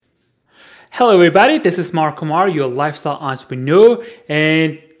Hello, everybody. This is Mark Kumar, your lifestyle entrepreneur,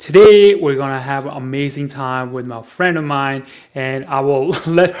 and today we're gonna have an amazing time with my friend of mine, and I will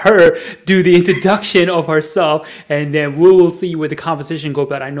let her do the introduction of herself, and then we will see where the conversation goes.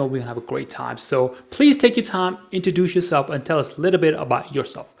 But I know we're gonna have a great time. So please take your time, introduce yourself, and tell us a little bit about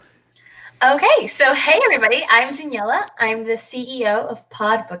yourself. Okay, so hey everybody, I'm Daniela. I'm the CEO of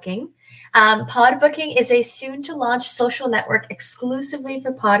Pod Booking. Pod Booking is a soon-to-launch social network exclusively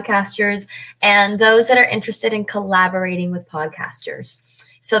for podcasters and those that are interested in collaborating with podcasters.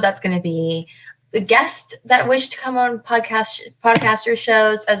 So that's going to be the guests that wish to come on podcaster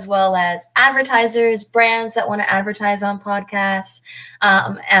shows, as well as advertisers, brands that want to advertise on podcasts,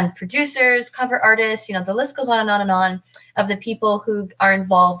 and producers, cover artists. You know, the list goes on and on and on of the people who are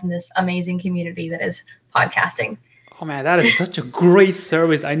involved in this amazing community that is podcasting. Oh man, that is such a great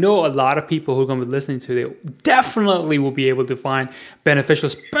service. I know a lot of people who are going to be listening to it definitely will be able to find beneficial,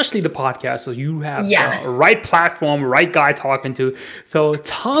 especially the podcast. So you have the right platform, right guy talking to. So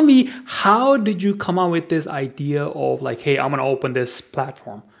tell me, how did you come up with this idea of like, hey, I'm going to open this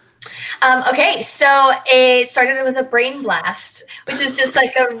platform? Okay, so it started with a brain blast, which is just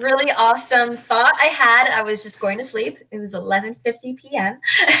like a really awesome thought I had. I was just going to sleep. It was 11:50 p.m.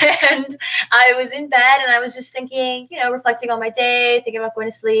 and I was in bed and I was just thinking, reflecting on my day, thinking about going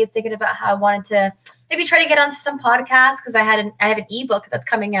to sleep, thinking about how I wanted to maybe try to get onto some podcasts because I have an ebook that's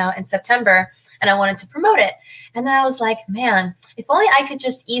coming out in September and I wanted to promote it. And then I was like, man, if only I could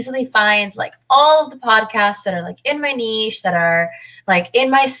just easily find like all of the podcasts that are like in my niche, that are like in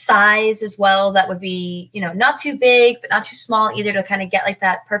my size as well, that would be, not too big, but not too small either, to kind of get like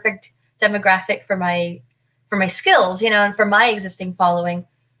that perfect demographic for my skills, and for my existing following.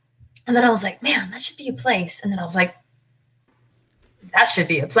 And then I was like, man, that should be a place. And then I was like, that should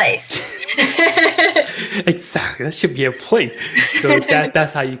be a place. Exactly, that should be a place. So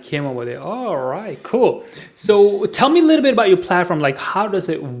that's how you came up with it. All right, cool. So tell me a little bit about your platform. Like, how does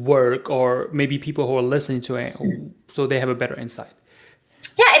it work? Or maybe people who are listening to it, so they have a better insight.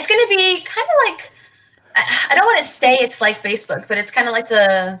 Yeah, it's going to be kind of like, I don't want to say it's like Facebook, but it's kind of like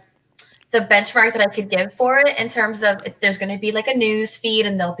the benchmark that I could give for it in terms of there's going to be like a news feed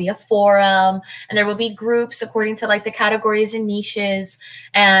and there'll be a forum and there will be groups according to like the categories and niches.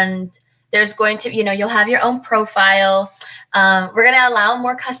 And there's going to, you'll have your own profile. We're going to allow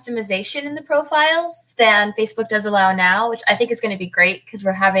more customization in the profiles than Facebook does allow now, which I think is going to be great because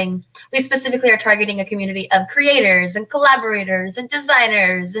we specifically are targeting a community of creators and collaborators and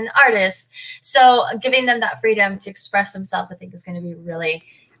designers and artists. So giving them that freedom to express themselves, I think is going to be really,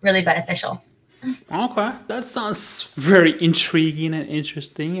 really beneficial. Okay, that sounds very intriguing and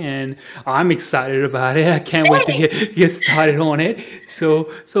interesting, and I'm excited about it. I can't wait to get started on it. So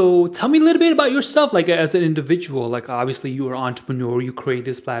tell me a little bit about yourself, like as an individual. Like obviously you're an entrepreneur, you create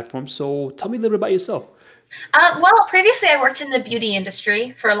this platform. So tell me a little bit about yourself. Well, previously I worked in the beauty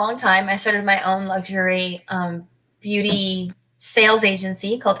industry for a long time. I started my own luxury beauty sales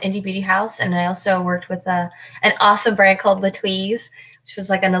agency called Indie Beauty House, and I also worked with an awesome brand called Latweeze, which was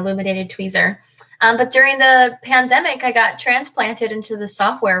like an illuminated tweezer. But during the pandemic, I got transplanted into the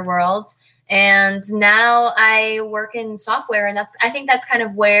software world, and now I work in software. And I think that's kind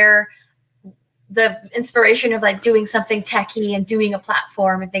of where the inspiration of like doing something techie and doing a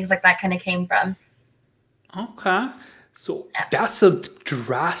platform and things like that kind of came from. Okay. So that's a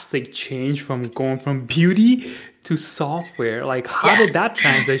drastic change from going from beauty to software. Like, how did that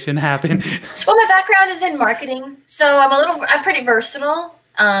transition happen? Well, my background is in marketing, so I'm pretty versatile,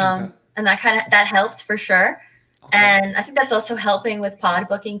 and that helped for sure. Okay. And I think that's also helping with Pod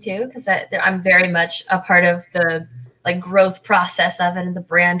Booking too, because I'm very much a part of the like growth process of it and the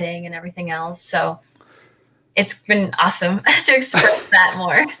branding and everything else. So it's been awesome to express that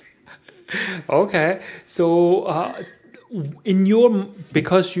more. Okay, so.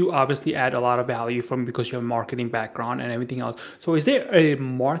 Because you obviously add a lot of value because you have a marketing background and everything else. So is there a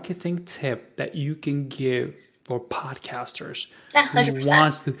marketing tip that you can give for podcasters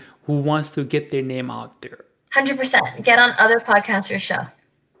 100%. who wants to get their name out there? 100%. Get on other podcasters' show.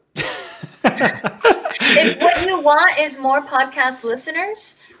 If what you want is more podcast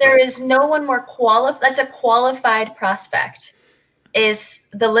listeners, there is no one more qualified. That's a qualified prospect, is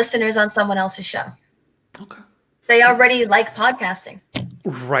the listeners on someone else's show. Okay. They already like podcasting.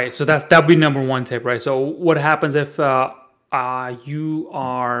 Right. So that'd be number one tip, right? So what happens if you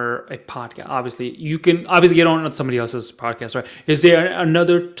are a podcast? Obviously, you can get on somebody else's podcast, right? Is there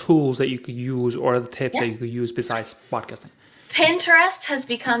another tools that you could use or the tips that you could use besides podcasting? Pinterest has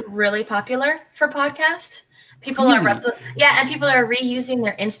become really popular for podcasts. People are Really? and people are reusing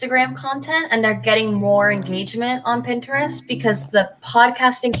their Instagram content and they're getting more engagement on Pinterest because the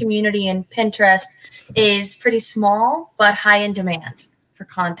podcasting community in Pinterest is pretty small but high in demand for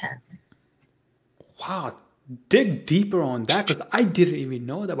content. Wow. Dig deeper on that because I didn't even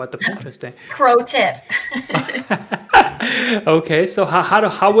know that about the Pinterest thing. Pro tip. Okay, so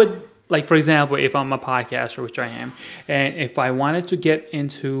how would, like, for example, if I'm a podcaster, which I am, and if I wanted to get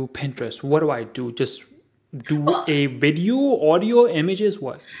into Pinterest, what do I do? Just do Well, a video, audio, images,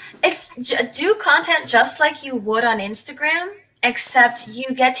 what? do content just like you would on Instagram, except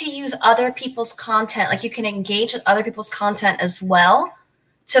you get to use other people's content. Like you can engage with other people's content as well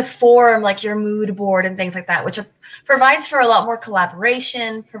to form like your mood board and things like that, which provides for a lot more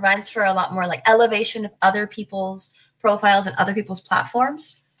collaboration, provides for a lot more like elevation of other people's profiles and other people's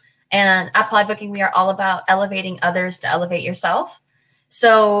platforms. And at Podbooking, we are all about elevating others to elevate yourself.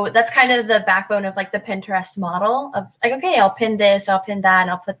 So that's kind of the backbone of like the Pinterest model of like, okay, I'll pin this, I'll pin that, and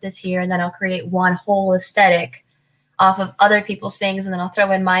I'll put this here, and then I'll create one whole aesthetic off of other people's things, and then I'll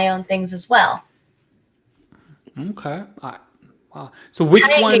throw in my own things as well. Okay. Wow. So which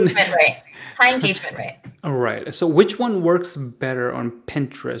High one? engagement rate. High engagement rate. All right. So which one works better on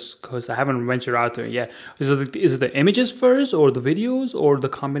Pinterest? Because I haven't ventured out there yet. Is it the images first, or the videos, or the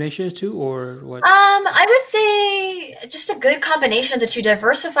combinations too, or what? I would say just a good combination of the two.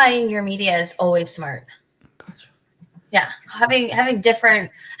 Diversifying your media is always smart. Gotcha. Yeah, having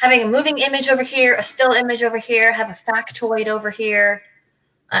a moving image over here, a still image over here, have a factoid over here.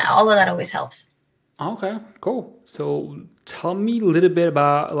 All of that always helps. Okay, cool. So tell me a little bit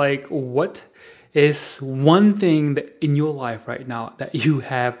about, like, what is one thing that in your life right now that you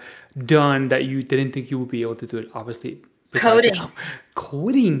have done that you didn't think you would be able to do it, obviously. Coding.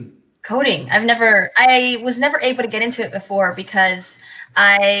 Coding. Coding. I was never able to get into it before because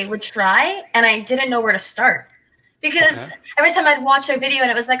I would try and I didn't know where to start. Because every time I'd watch a video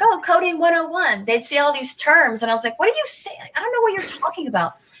and it was like, oh, coding 101, they'd see all these terms and I was like, what are you saying? I don't know what you're talking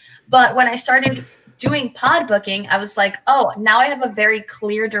about. But when I started doing Podbooking, I was like, oh, now I have a very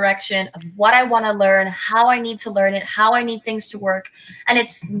clear direction of what I want to learn, how I need to learn it, how I need things to work. And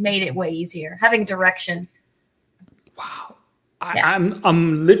it's made it way easier having direction. Wow.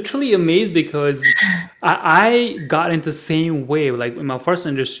 I'm literally amazed because I got into the same way. Like in my first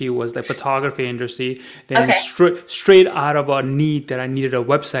industry was like photography industry. Then straight out of a need that I needed a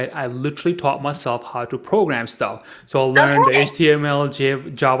website, I literally taught myself how to program stuff. So I learned the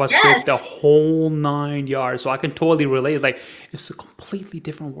HTML, JavaScript, the whole 9 yards. So I can totally relate. Like it's a completely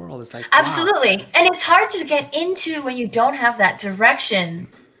different world. It's like absolutely, wow. And it's hard to get into when you don't have that direction.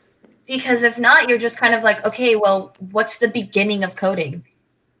 Because if not, you're just kind of like, okay, well, what's the beginning of coding?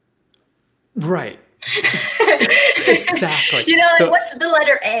 Right. Exactly. You know, like, what's the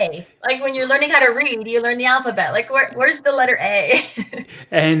letter A? Like when you're learning how to read, you learn the alphabet. Like where's the letter A?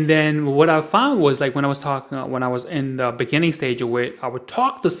 And then what I found was like when I was in the beginning stage of it, I would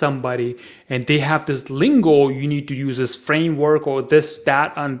talk to somebody and they have this lingo. You need to use this framework or this,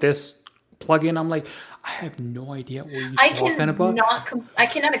 that, and this plugin. I'm like, I have no idea what you're talking about. I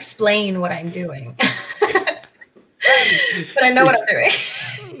cannot explain what I'm doing, but I know what I'm doing.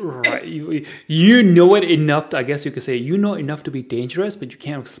 Right. You know it enough, I guess you could say, you know enough to be dangerous, but you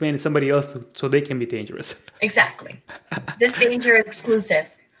can't explain to somebody else so they can be dangerous. Exactly. This danger is exclusive.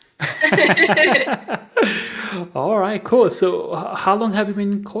 All right, cool. So how long have you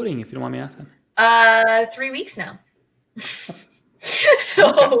been coding, if you don't mind me asking? 3 weeks now.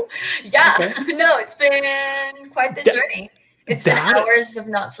 So, yeah, no, it's been quite the journey. It's been hours of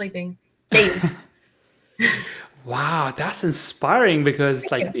not sleeping daily. Wow, that's inspiring because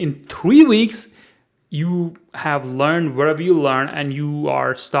in 3 weeks, you have learned wherever you learn and you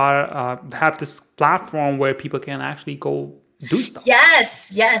are have this platform where people can actually go do stuff.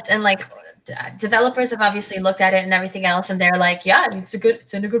 Yes. And like developers have obviously looked at it and everything else and they're like, yeah,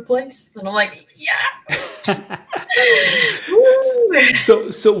 it's in a good place. And I'm like, yeah.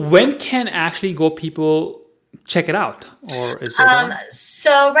 So when can actually people check it out? Or is it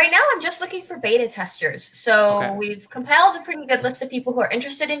so right now I'm just looking for beta testers. So we've compiled a pretty good list of people who are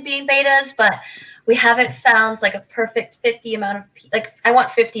interested in being betas, but we haven't found like a perfect 50 amount of like I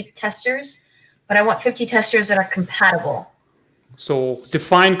want 50 testers, but I want 50 testers that are compatible. So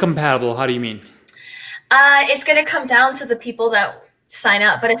define compatible. How do you mean? It's going to come down to the people that sign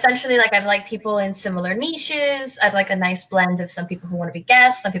up, but essentially like I'd like people in similar niches. I'd like a nice blend of some people who want to be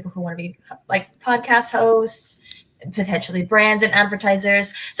guests, some people who want to be like podcast hosts, potentially brands and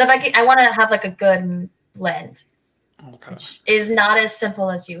advertisers. So if I want to have like a good blend, which is not as simple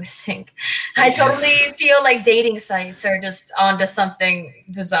as you would think. I totally feel like dating sites are just onto something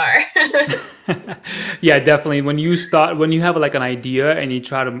bizarre. Yeah, definitely. When you have like an idea and you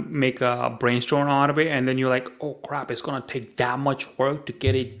try to make a brainstorm out of it, and then you're like, oh crap, it's gonna take that much work to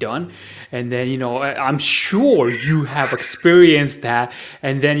get it done. And then, I'm sure you have experienced that.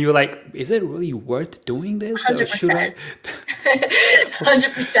 And then you're like, is it really worth doing this? Or should I?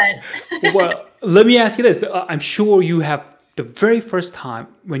 100%. 100%. Well, let me ask you this. I'm sure you have the very first time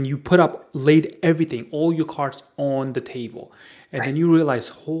when you laid everything, all your cards on the table, and then Right. you realize,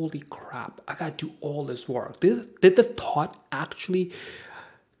 holy crap, I got to do all this work. Did the thought actually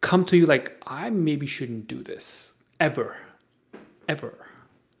come to you like, I maybe shouldn't do this ever, ever?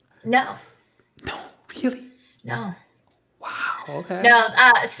 No, No, really? no. Wow. Okay. No,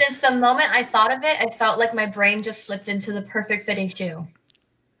 since the moment I thought of it, I felt like my brain just slipped into the perfect fitting shoe.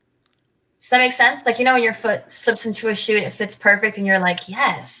 Does that make sense? Like, when your foot slips into a shoe, it fits perfect, and you're like,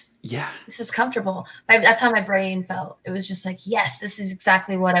 yes, Yeah. this is comfortable. That's how my brain felt. It was just like, yes, this is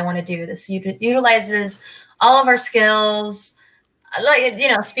exactly what I want to do. This utilizes all of our skills.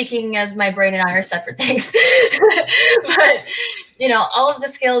 Like, speaking as my brain and I are separate things, but all of the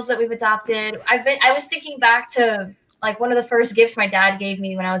skills that we've adopted. I was thinking back to like one of the first gifts my dad gave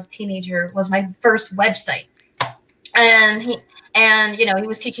me when I was a teenager was my first website, and he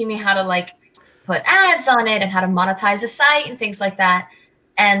was teaching me how to like put ads on it and how to monetize a site and things like that.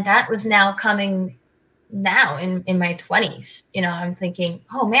 And that was now coming now in my 20s. I'm thinking,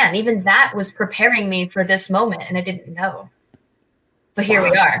 oh man, even that was preparing me for this moment, and I didn't know. But here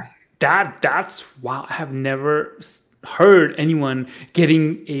we are. That's wow. I have never heard anyone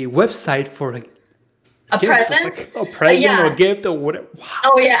getting a website for A gift, present? like a present Yeah. or a gift or whatever. Wow.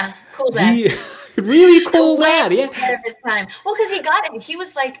 Oh yeah, cool that. Really cool that, yeah. Ahead of his time. Well, because he got it. He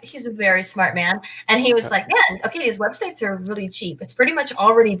was like, he's a very smart man, and he was like, man, okay, these websites are really cheap. It's pretty much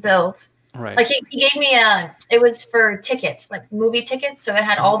already built. Right. Like he gave me it was for tickets, like movie tickets. So it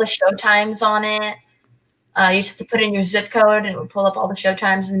had all the show times on it. You used to put in your zip code, and it would pull up all the show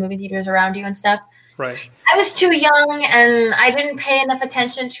times in the movie theaters around you and stuff. Right. I was too young, and I didn't pay enough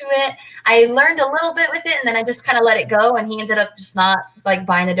attention to it. I learned a little bit with it, and then I just kind of let it go, and he ended up just not like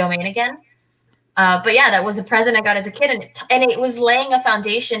buying the domain again. But yeah, that was a present I got as a kid, and it was laying a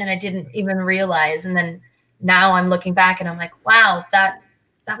foundation, and I didn't even realize. And then now I'm looking back, and I'm like, wow, that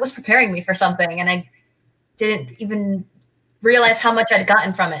was preparing me for something, and I didn't even realize how much I'd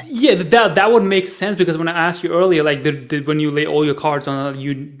gotten from it. Yeah, that would make sense, because when I asked you earlier, like, did when you lay all your cards on,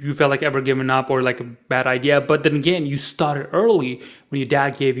 you felt like ever giving up or like a bad idea. But then again, you started early when your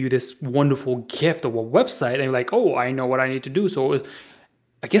dad gave you this wonderful gift of a website, and you're like, oh, I know what I need to do. So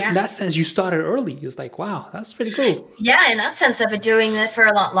I guess in that sense, you started early. It's like, wow, that's pretty cool. Yeah, in that sense, I've been doing it for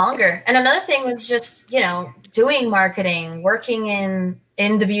a lot longer. And another thing was just, doing marketing, working in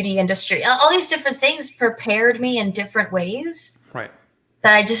the beauty industry. All these different things prepared me in different ways. Right.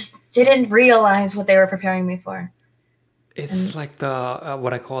 That I just didn't realize what they were preparing me for. It's like the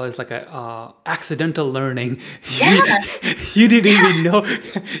what I call is like a accidental learning. Yeah. You didn't even know.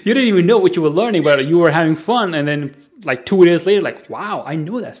 You didn't even know what you were learning, but you were having fun, and then like 2 days later, like, wow, I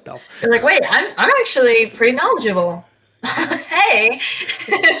know that stuff. You're like, wait, I'm actually pretty knowledgeable. Hey.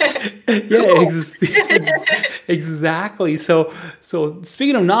 Yeah, exactly. So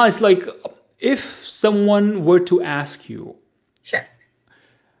speaking of knowledge, like, if someone were to ask you, Sure.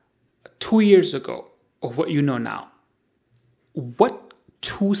 2 years ago of what you know now, what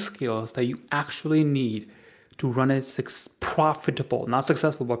 2 skills that you actually need to run a profitable, not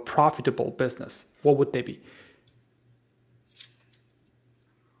successful, but profitable business, what would they be?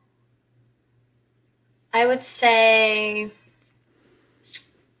 I would say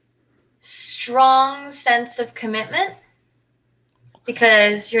strong sense of commitment,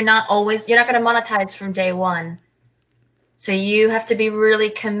 because you're not going to monetize from day one. So you have to be really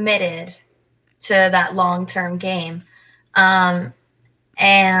committed to that long-term game. And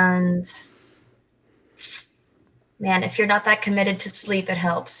man, if you're not that committed to sleep, it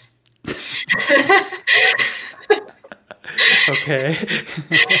helps. Okay.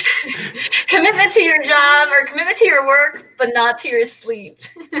 Commitment to your job or commitment to your work, but not to your sleep.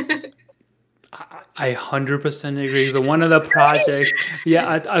 I 100% agree. So one of the projects,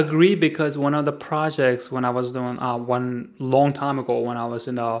 I agree, because one of the projects when I was doing one long time ago, when I was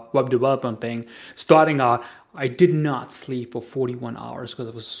in the web development thing, starting out, I did not sleep for 41 hours because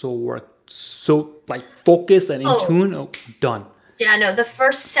I was so like focused and in tune. Oh, done. Yeah, no, the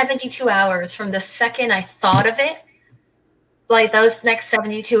first 72 hours from the second I thought of it, like those next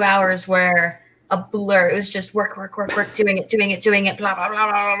 72 hours were a blur. It was just work, doing it, blah, blah, blah,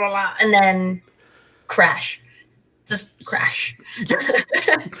 blah, blah, blah, and then crash. just crash.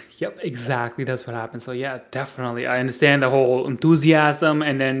 Yep, exactly. That's what happened. So yeah, definitely. I understand the whole enthusiasm,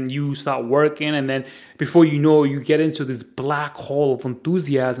 and then you start working, and then before you know, you get into this black hole of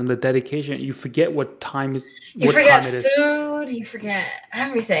enthusiasm, the dedication. You forget You what forget time it is. food, you forget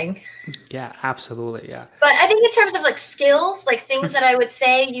everything. Yeah, absolutely. Yeah. But I think in terms of like skills, like things that I would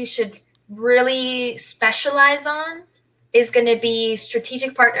say you should really specialize on is going to be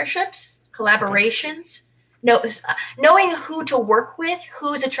strategic partnerships, collaborations, knowing who to work with,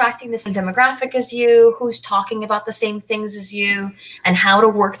 who's attracting the same demographic as you, who's talking about the same things as you, and how to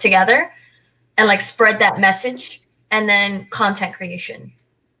work together and like spread that message. And then content creation,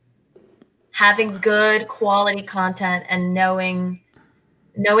 having good quality content and knowing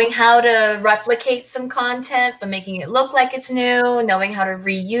how to replicate some content but making it look like it's new, knowing how to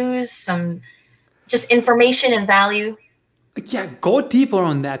reuse some just information and value. Yeah, go deeper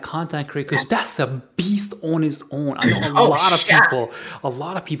on that content creator because that's a beast on its own. I know a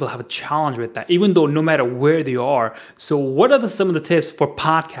lot of people have a challenge with that, even though no matter where they are. So, what are some of the tips for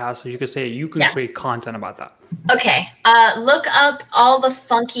podcasts you could say you can create content about that? Okay, look up all the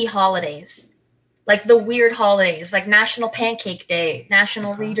funky holidays, like the weird holidays, like National Pancake Day,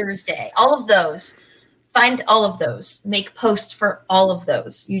 National Readers Day, all of those. Find all of those. Make posts for all of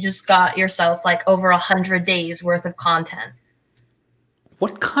those. You just got yourself like over 100 days worth of content.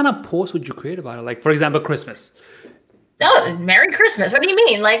 What kind of post would you create about it? Like, for example, Christmas. Oh, Merry Christmas. What do you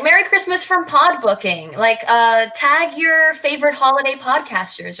mean? Like Merry Christmas from Pod Booking. Like tag your favorite holiday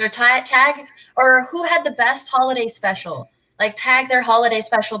podcasters or tag or who had the best holiday special. Like tag their holiday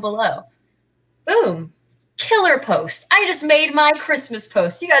special below. Boom. Killer post. I just made my Christmas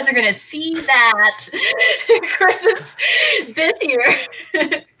post. You guys are going to see that Christmas this year.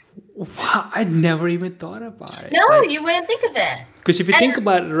 Wow, I never even thought about it. No, you wouldn't think of it. Because if you think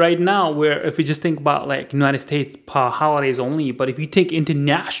about it right now, if you just think about like United States holidays only, but if you think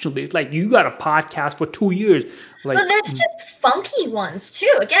internationally, like you got a podcast for 2 years. Like, but there's just funky ones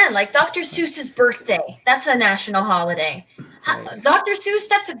too. Again, like Dr. Seuss's birthday. That's a national holiday. Right. Dr. Seuss,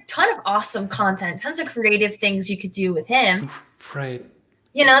 that's a ton of awesome content, tons of creative things you could do with him. Right.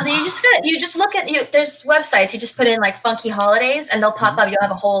 You know, you just look at there's websites, you just put in like funky holidays and they'll pop up, you'll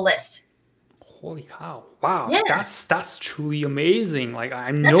have a whole list. Holy cow. Wow. Yeah. That's truly amazing. Like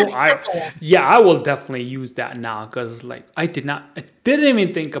I will definitely use that now because like I didn't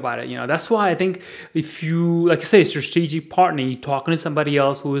even think about it. You know, that's why I think if you, like you say, strategic partner, you're talking to somebody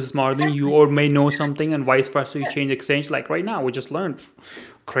else who is smarter than you or may know something and vice versa, you change exchange. Like right now, we just learned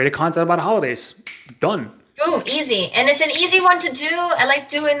create a content about holidays. Done. Boom, easy. And it's an easy one to do. I like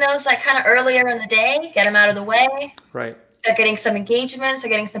doing those like kind of earlier in the day, get them out of the way. Right. Start getting some engagement, so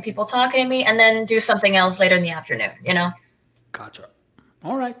getting some people talking to me, and then do something else later in the afternoon, you know? Gotcha.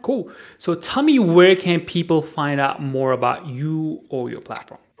 All right, cool. So tell me, where can people find out more about you or your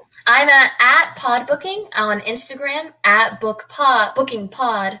platform? I'm at Podbooking on Instagram, at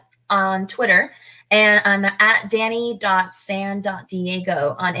BookingPod on Twitter, and I'm at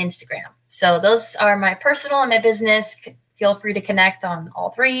danny.san.diego on Instagram. So those are my personal and my business. Feel free to connect on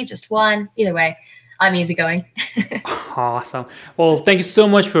all three, just one. Either way, I'm easygoing. Awesome. Well, thank you so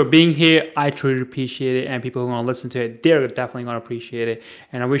much for being here. I truly appreciate it. And people who want to listen to it, they're definitely going to appreciate it.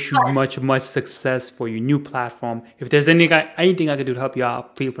 And I wish you much success for your new platform. If there's anything I can do to help you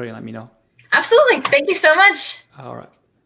out, feel free to let me know. Absolutely. Thank you so much. All right.